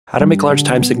How to make large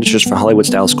time signatures for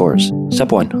Hollywood-style scores.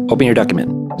 Step 1. Open your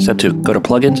document. Step 2. Go to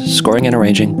Plugins, Scoring and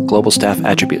Arranging, Global Staff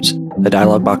Attributes. The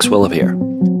dialog box will appear.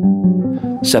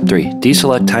 Step 3.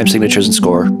 Deselect time signatures and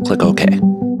score. Click OK.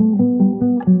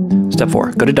 Step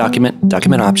 4. Go to Document,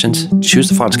 Document Options, choose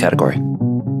the fonts category.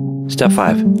 Step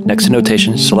 5. Next to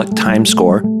Notation, select Time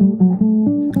Score.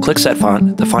 Click Set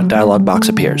Font, the font dialog box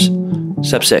appears.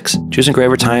 Step 6. Choose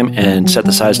Engraver Time and set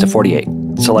the size to 48.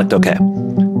 Select OK.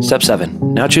 Step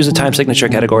 7. Now choose the time signature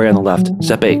category on the left.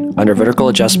 Step 8. Under Vertical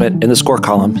Adjustment in the score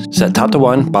column, set top to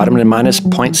 1, bottom to minus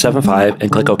 0.75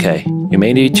 and click OK. You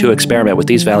may need to experiment with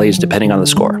these values depending on the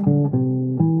score.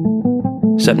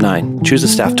 Step 9. Choose the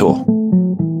Staff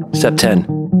tool. Step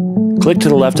 10. Click to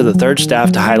the left of the third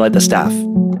staff to highlight the staff.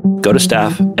 Go to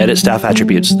Staff, Edit Staff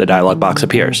Attributes, the dialog box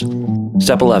appears.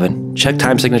 Step 11. Check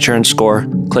time signature and score,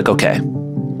 click OK.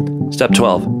 Step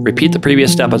 12. Repeat the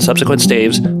previous step on subsequent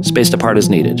staves, spaced apart as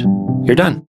needed. You're done.